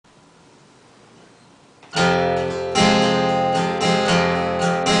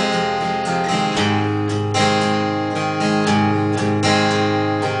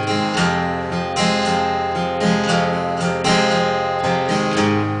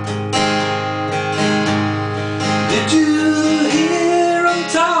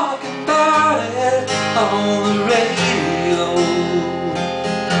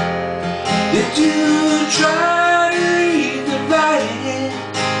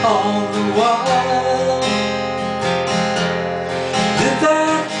on the wall? Did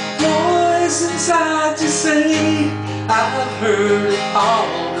that voice inside you say, I've heard it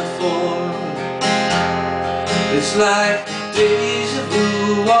all before? It's like deja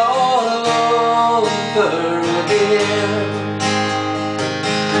vu all over again.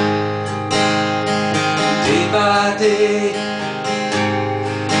 Day by day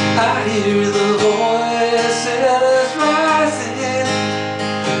I hear the voices rising.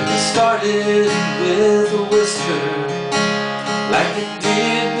 It started with a whisper, like it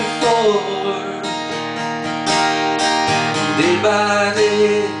did before. Day by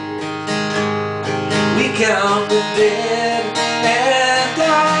day we count the dead and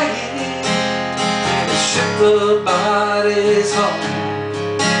dying, and ship the bodies home,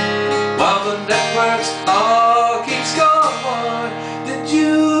 while the networks all keeps going. Did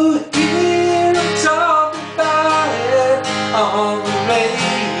you hear them talk about it on the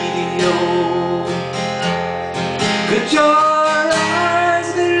radio? Could your eyes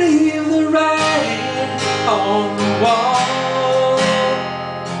believe the writing on the wall?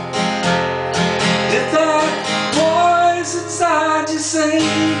 Did that voice inside you say,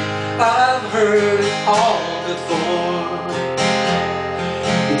 I've heard it all before?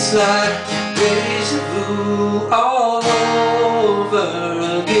 It's like deja vu all over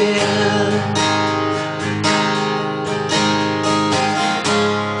again.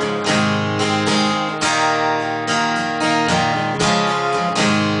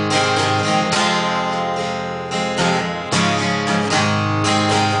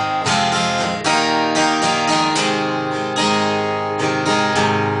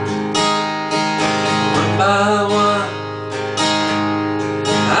 One by one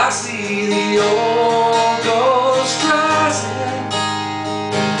I see the old ghost rising,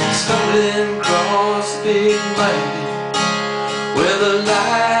 stumbling across the big lane where the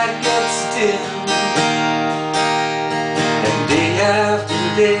light gets dim. And day after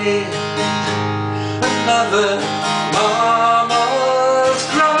day another mama's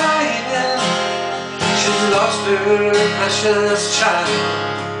crying. She's lost her precious child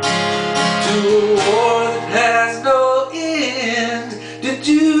to a war that has no end. Did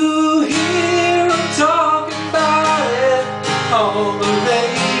you hear them talking about it on the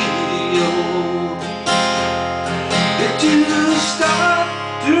radio? Did you stop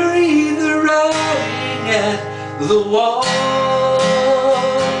to read the writing at the wall?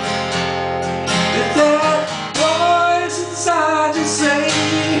 Did that voice inside you say,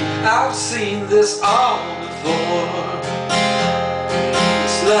 I've seen this all before?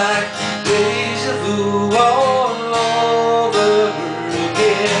 It's like